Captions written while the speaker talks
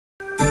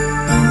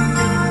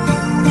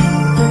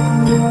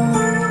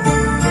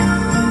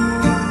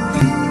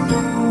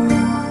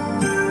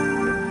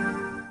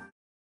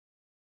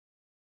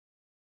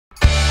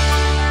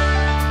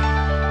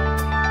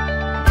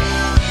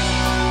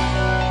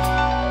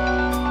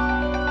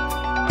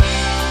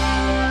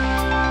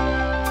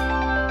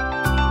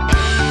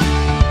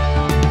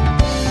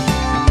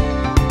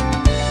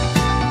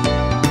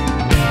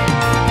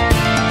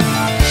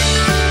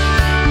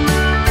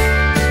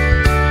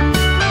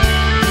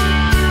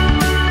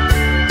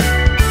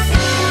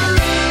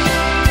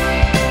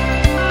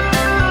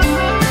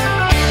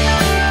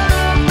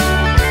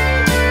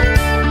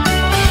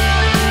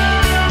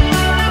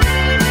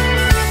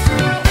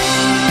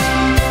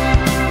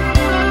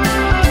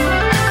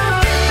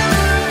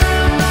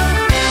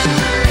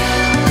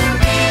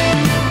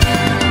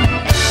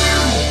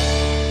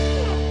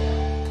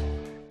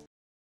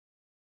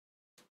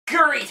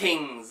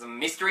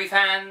mystery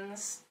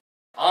fans.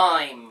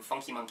 I'm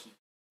Funky Monkey.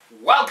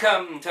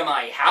 Welcome to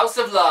my House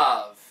of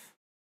Love.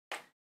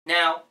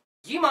 Now,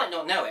 you might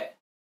not know it,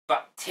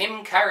 but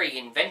Tim Curry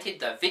invented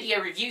the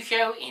video review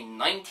show in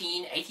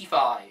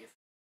 1985.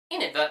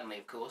 Inadvertently,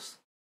 of course.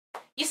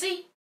 You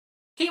see,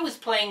 he was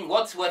playing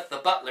Wadsworth the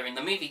butler in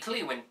the movie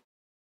Clue when...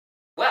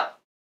 Well,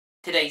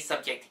 today's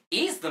subject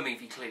is the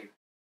movie Clue.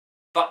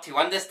 But to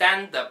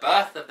understand the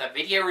birth of the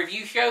video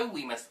review show,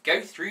 we must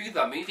go through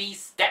the movie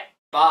step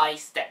by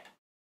step.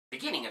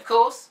 Beginning, of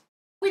course,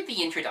 with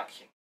the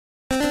introduction.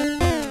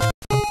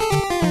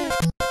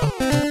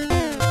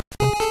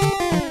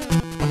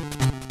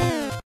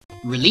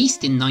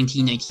 Released in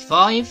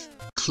 1985,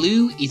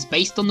 Clue is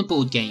based on the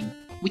board game,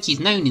 which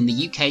is known in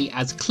the UK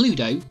as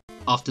Cluedo,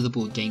 after the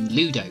board game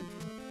Ludo.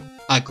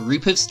 A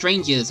group of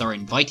strangers are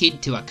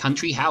invited to a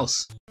country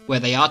house, where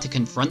they are to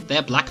confront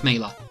their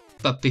blackmailer.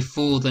 But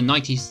before the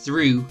night is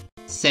through,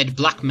 said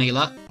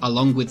blackmailer,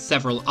 along with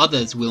several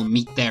others, will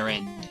meet their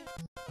end.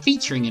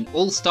 Featuring an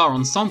all-star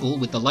ensemble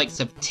with the likes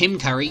of Tim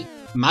Curry,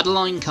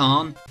 Madeline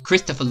Kahn,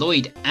 Christopher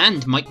Lloyd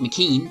and Mike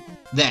McKean,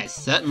 there's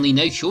certainly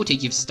no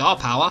shortage of star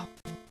power.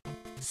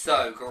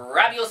 So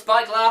grab your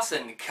spyglass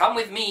and come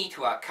with me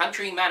to a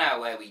country manor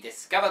where we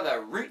discover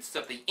the roots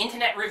of the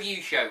internet review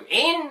show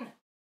in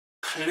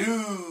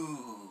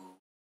Clue.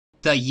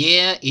 The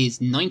year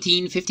is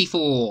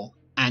 1954.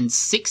 And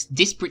 6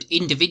 disparate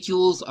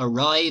individuals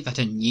arrive at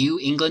a New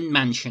England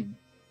mansion.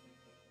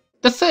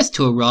 The first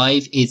to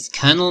arrive is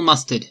Colonel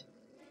Mustard.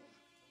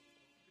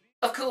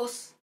 Of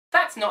course,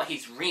 that's not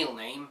his real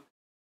name,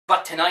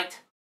 but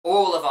tonight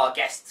all of our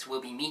guests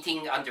will be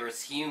meeting under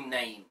assumed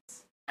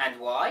names. And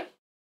why?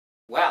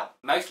 Well,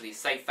 mostly to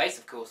save face,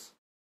 of course.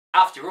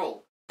 After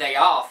all, they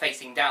are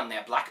facing down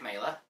their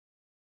blackmailer.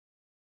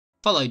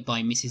 Followed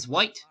by Mrs.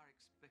 White,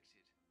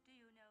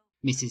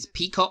 Mrs.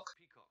 Peacock,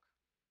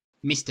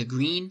 Mr.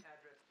 Green,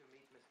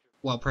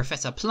 while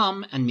Professor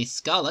Plum and Miss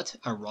Scarlet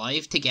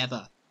arrive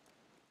together.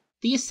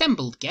 The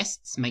assembled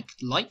guests make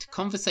light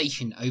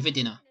conversation over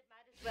dinner.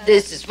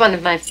 This is one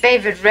of my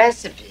favorite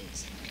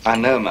recipes. I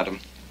know, madam.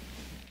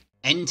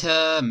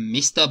 Enter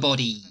Mr.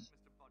 Body,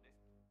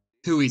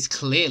 who is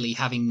clearly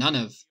having none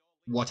of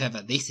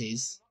whatever this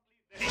is.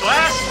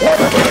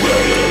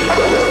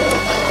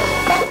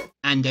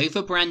 And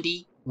over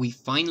brandy, we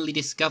finally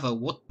discover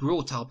what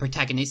brought our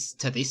protagonists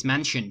to this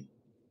mansion.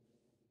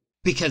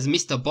 Because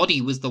Mr. Body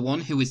was the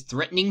one who was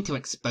threatening to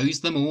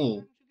expose them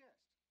all.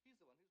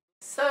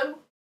 So,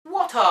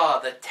 what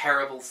are the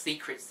terrible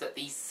secrets that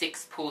these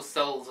 6 poor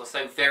souls are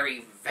so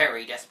very,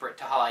 very desperate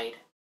to hide?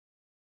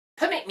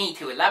 Permit me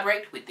to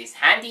elaborate with this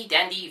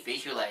handy-dandy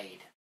visual aid.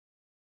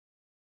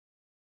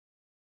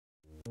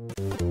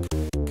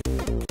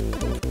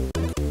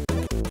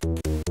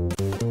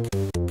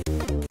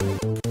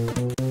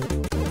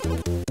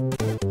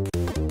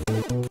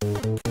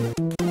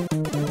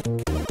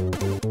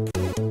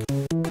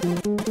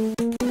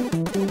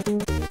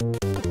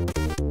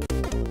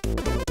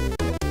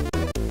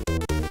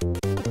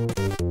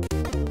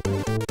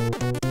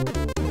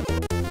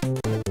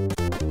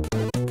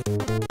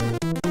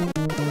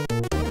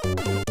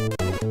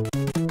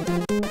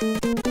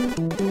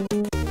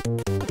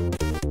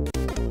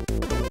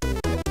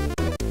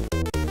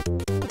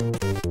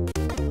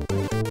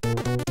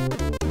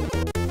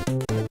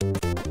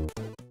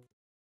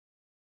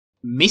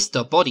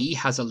 Mr. Body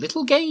has a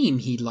little game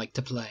he'd like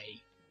to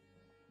play.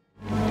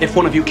 If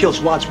one of you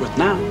kills Wadsworth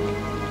now,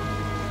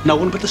 no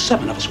one but the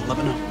 7 of us will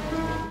ever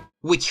know.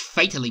 Which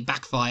fatally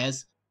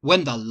backfires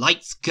when the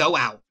lights go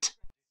out.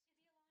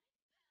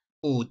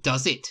 Or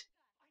does it?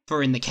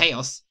 For in the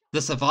chaos,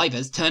 the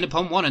survivors turn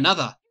upon one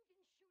another.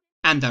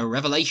 And the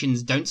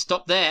revelations don't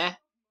stop there.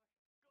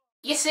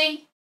 You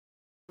see,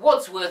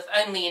 Wadsworth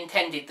only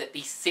intended that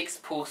these 6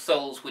 poor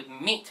souls would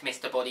meet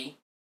Mr. Body,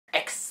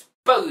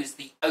 expose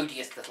the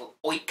odious little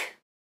oik,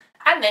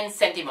 and then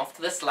send him off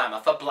to the slammer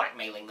for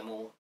blackmailing them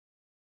all.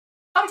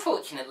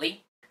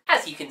 Unfortunately,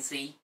 as you can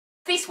see,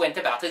 this went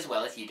about as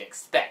well as you'd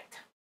expect.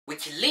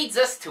 Which leads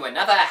us to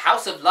another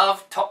House of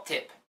Love top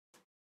tip.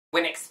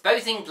 When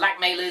exposing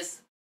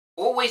blackmailers,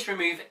 always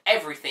remove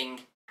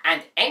everything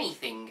and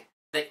anything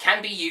that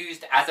can be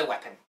used as a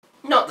weapon.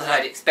 Not that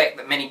I'd expect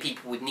that many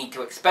people would need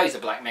to expose a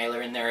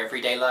blackmailer in their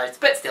everyday lives,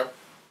 but still.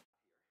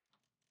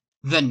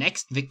 The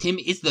next victim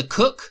is the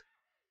cook.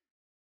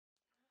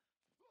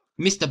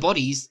 Mr.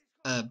 Body's,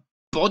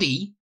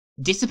 body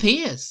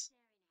disappears.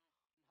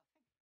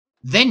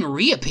 Then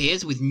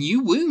reappears with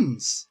new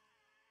wounds.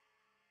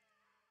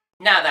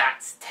 Now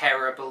that's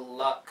terrible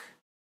luck.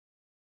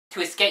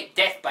 To escape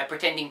death by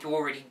pretending to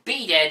already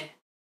be dead,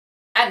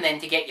 and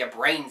then to get your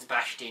brains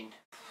bashed in.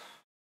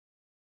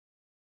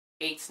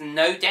 It's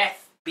no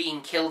death being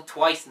killed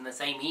twice in the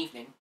same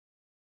evening.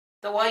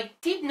 Though I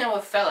did know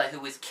a fella who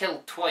was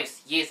killed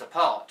twice years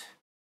apart.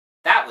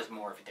 That was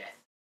more of a death.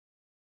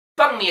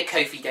 Bung me a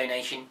Ko-fi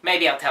donation,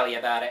 maybe I'll tell you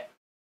about it.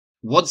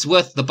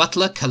 Wadsworth the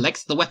butler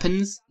collects the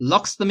weapons,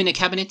 locks them in a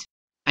cabinet,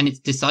 and it's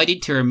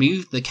decided to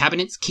remove the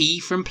cabinet's key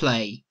from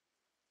play.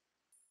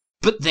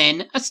 But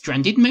then a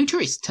stranded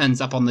motorist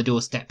turns up on the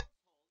doorstep.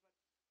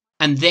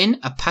 and then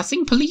a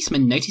passing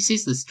policeman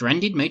notices the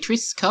stranded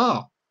motorist's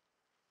car.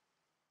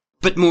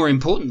 But more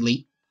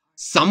importantly,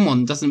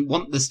 someone doesn't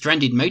want the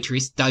stranded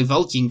motorist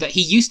divulging that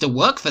he used to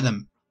work for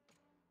them.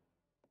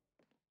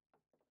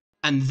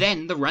 And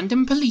then the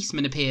random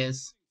policeman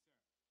appears,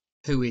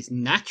 who is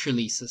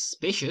naturally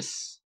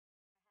suspicious.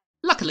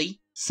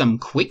 Luckily, some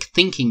quick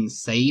thinking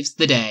saves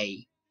the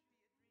day.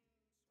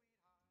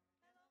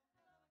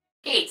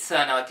 It's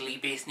an ugly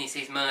business,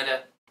 is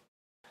murder.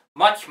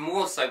 Much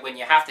more so when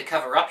you have to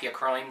cover up your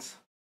crimes.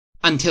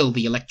 Until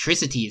the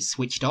electricity is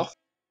switched off.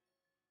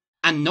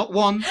 And not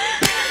one,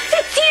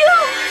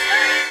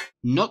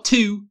 not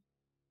two,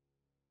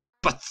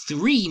 but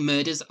 3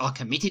 murders are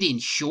committed in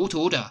short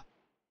order.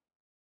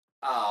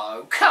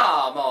 Oh,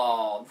 come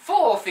on!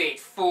 Forfeit,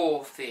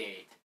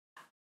 forfeit!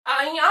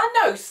 I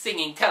know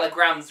singing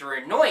telegrams are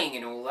annoying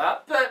and all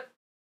that, but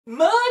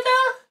murder?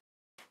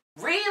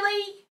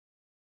 Really?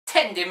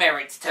 10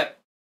 demerits to...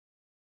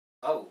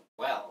 Oh,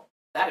 well,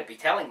 that'd be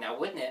telling now,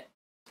 wouldn't it?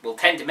 Well,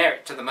 10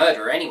 demerit to the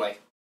murderer anyway.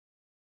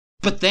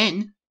 But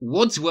then,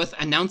 Wadsworth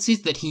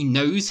announces that he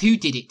knows who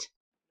did it,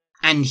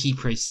 and he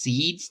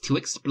proceeds to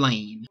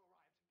explain.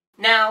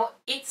 Now,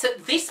 it's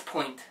at this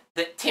point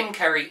that Tim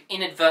Curry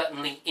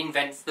inadvertently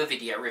invents the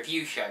video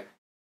review show.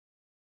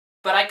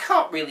 But I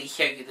can't really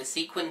show you the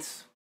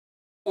sequence,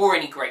 or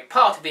any great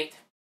part of it,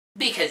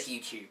 because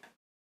YouTube.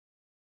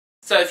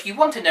 So if you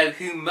want to know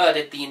who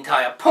murdered the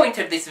entire point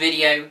of this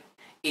video,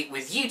 it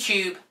was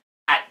YouTube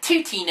at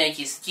 2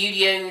 Teenagers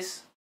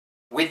Studios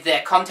with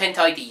their Content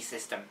ID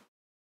system.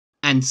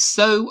 And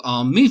so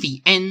our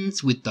movie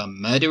ends with the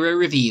murderer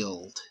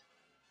revealed.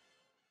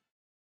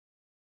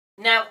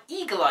 Now,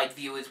 eagle-eyed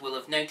viewers will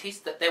have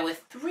noticed that there were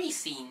 3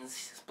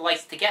 scenes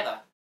spliced together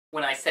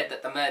when I said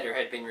that the murder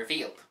had been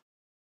revealed.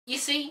 You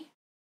see,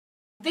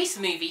 this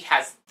movie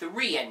has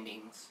 3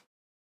 endings,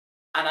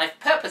 and I've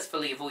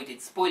purposefully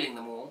avoided spoiling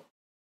them all,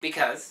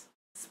 because,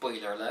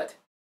 spoiler alert,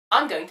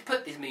 I'm going to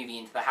put this movie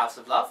into the House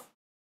of Love.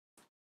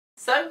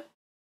 So,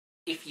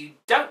 if you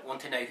don't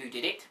want to know who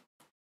did it,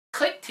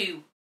 click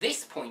to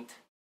this point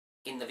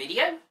in the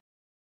video,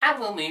 and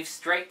we'll move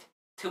straight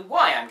to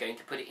why I'm going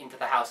to put it into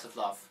the House of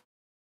Love.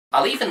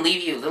 I'll even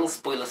leave you a little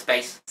spoiler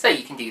space so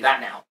you can do that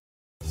now.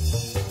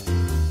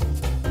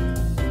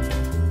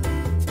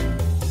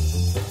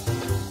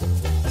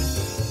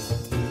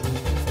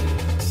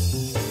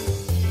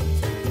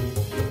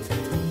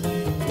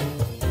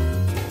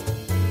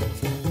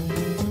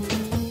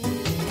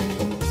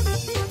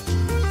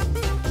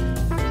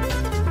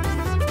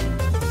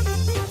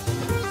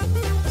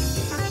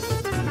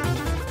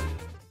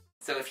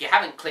 So if you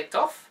haven't clicked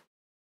off,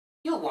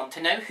 you'll want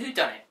to know who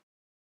done it.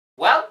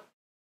 Well,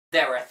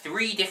 there are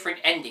 3 different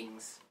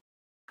endings,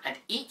 and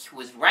each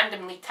was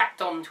randomly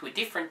tacked on to a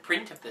different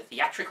print of the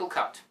theatrical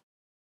cut.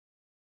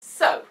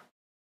 So,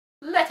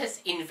 let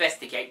us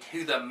investigate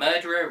who the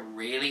murderer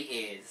really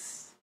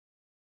is.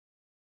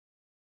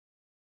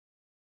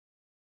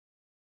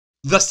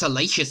 The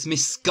salacious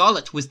Miss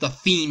Scarlet was the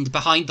fiend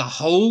behind the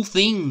whole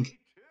thing.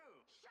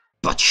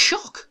 But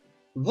shock!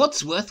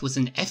 Wadsworth was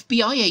an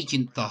FBI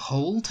agent the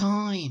whole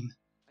time.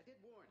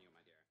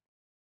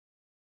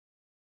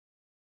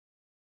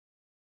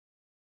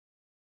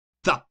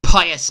 The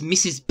pious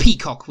Mrs.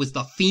 Peacock was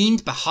the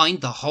fiend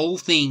behind the whole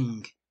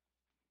thing.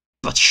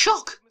 But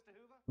shock!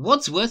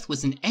 Wadsworth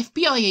was an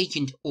FBI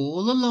agent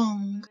all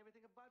along.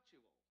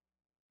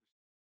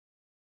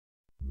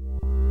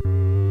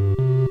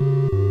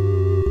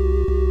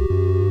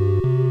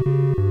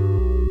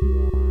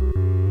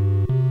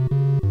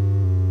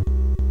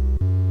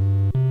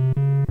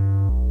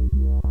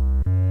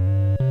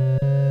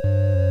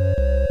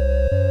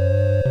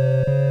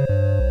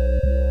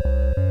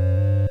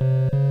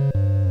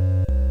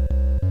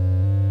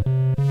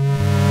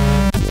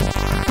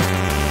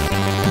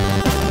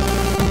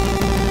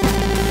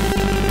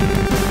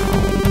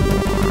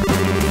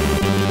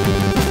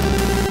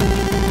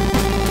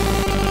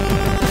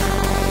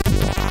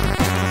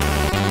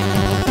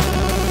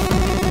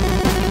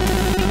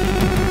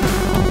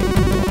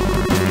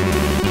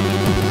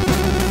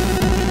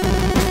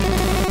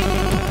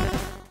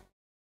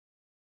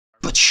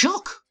 But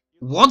shock!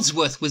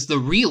 Wadsworth was the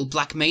real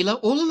blackmailer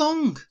all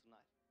along.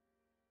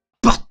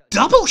 But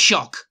double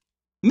shock!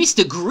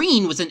 Mr.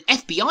 Green was an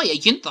FBI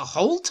agent the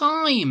whole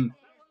time.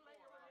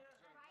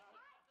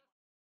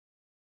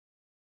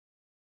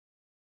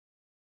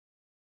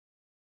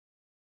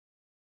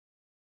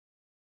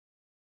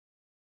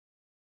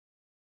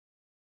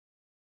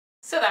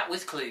 So that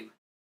was Clue.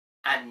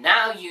 And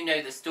now you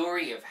know the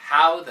story of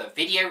how the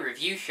video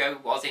review show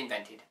was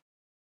invented.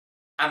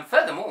 And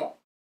furthermore,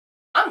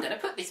 I'm going to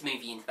put this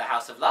movie into the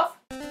House of Love.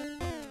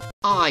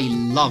 I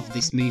love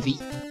this movie,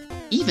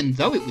 even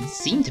though it would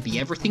seem to be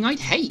everything I'd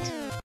hate.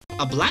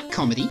 A black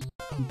comedy,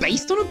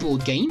 based on a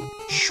board game,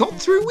 shot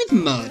through with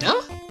murder?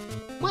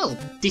 Well,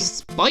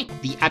 despite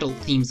the adult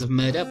themes of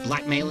murder,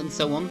 blackmail and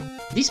so on,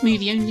 this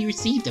movie only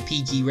received a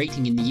PG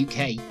rating in the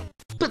UK.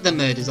 But the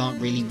murders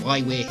aren't really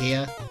why we're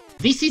here.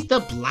 This is the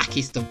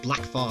blackest of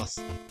black farce,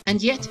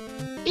 and yet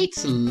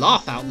it's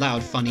laugh out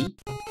loud funny,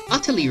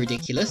 utterly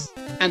ridiculous,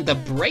 and the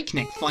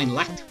breakneck final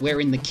act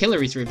wherein the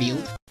killer is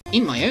revealed,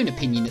 in my own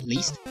opinion at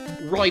least,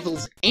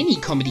 rivals any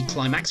comedy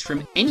climax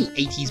from any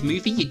 80s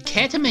movie you'd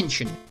care to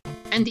mention.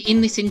 And in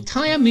this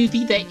entire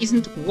movie there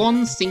isn't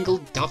one single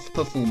duff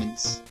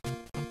performance.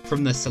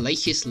 From the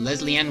salacious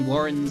Leslie Ann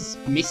Warren's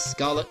Miss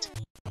Scarlet,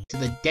 to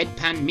the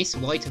deadpan Miss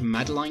White of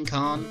Madeline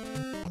Kahn,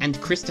 and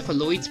Christopher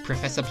Lloyd's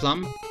Professor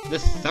Plum, the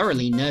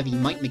thoroughly nervy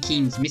Mike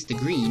McKean's Mr.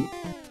 Green,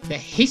 the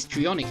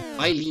histrionic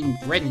Eileen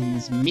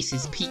Brennan's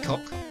Mrs. Peacock,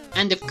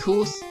 and of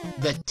course,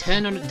 the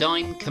turn on a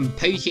dime,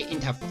 composure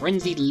into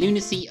frenzied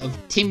lunacy of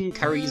Tim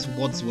Curry's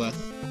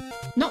Wadsworth.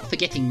 Not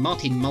forgetting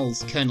Martin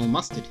Mull's Colonel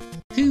Mustard,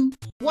 who,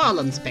 while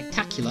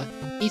unspectacular,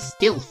 is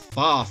still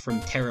far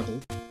from terrible.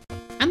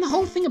 And the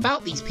whole thing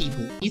about these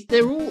people is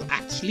they're all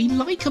actually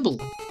likeable.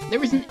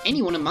 There isn't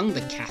anyone among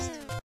the cast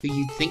who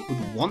you'd think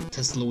would want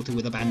to slaughter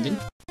with abandon.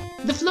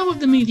 The flow of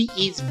the movie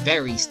is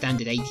very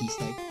standard 80s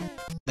though.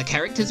 The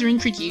characters are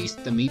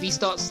introduced, the movie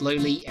starts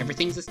slowly,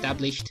 everything's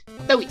established,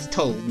 though it's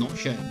told, not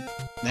shown.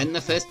 Then the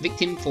first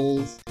victim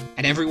falls,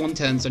 and everyone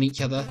turns on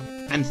each other,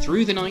 and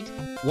through the night,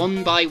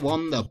 one by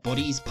one the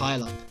bodies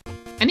pile up.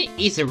 And it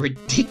is a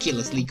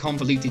ridiculously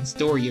convoluted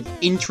story of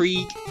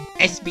intrigue,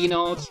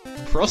 espionage,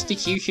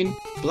 prostitution,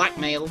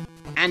 blackmail,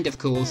 and of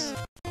course,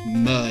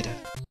 murder.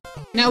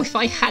 Now if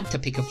I had to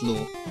pick a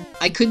flaw,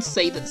 I could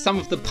say that some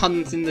of the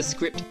puns in the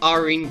script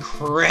are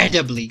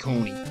incredibly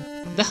corny.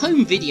 The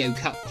home video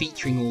cut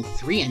featuring all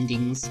 3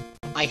 endings,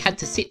 I had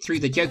to sit through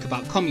the joke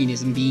about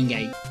communism being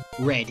a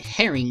red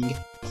herring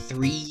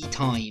 3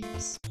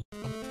 times.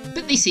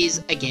 But this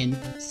is, again,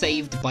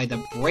 saved by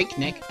the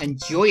breakneck and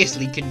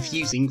joyously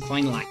confusing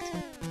final act,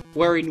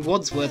 wherein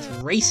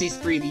Wadsworth races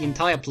through the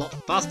entire plot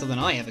faster than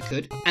I ever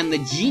could, and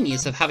the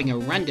genius of having a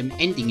random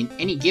ending in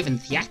any given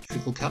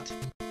theatrical cut,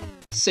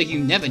 so you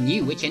never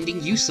knew which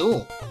ending you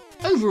saw.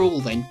 Overall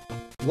then,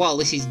 while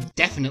this is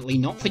definitely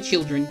not for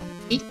children,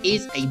 it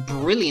is a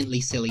brilliantly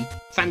silly,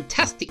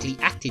 fantastically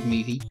acted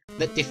movie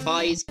that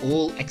defies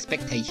all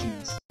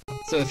expectations.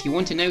 So if you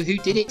want to know who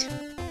did it,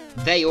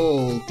 they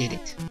all did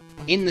it.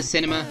 In the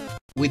cinema,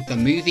 with the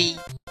movie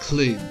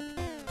Clue.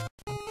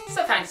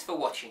 So thanks for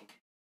watching.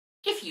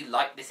 If you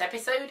liked this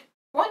episode,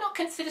 why not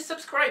consider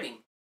subscribing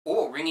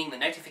or ringing the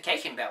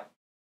notification bell?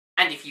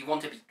 And if you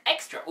want to be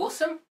extra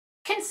awesome,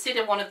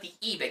 consider one of the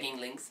e-begging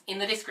links in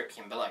the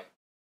description below.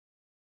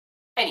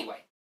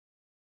 Anyway,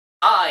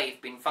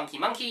 I've been Funky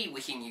Monkey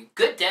wishing you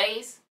good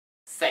days,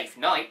 safe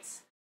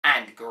nights,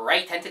 and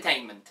great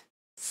entertainment.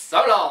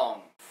 So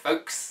long,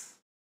 folks!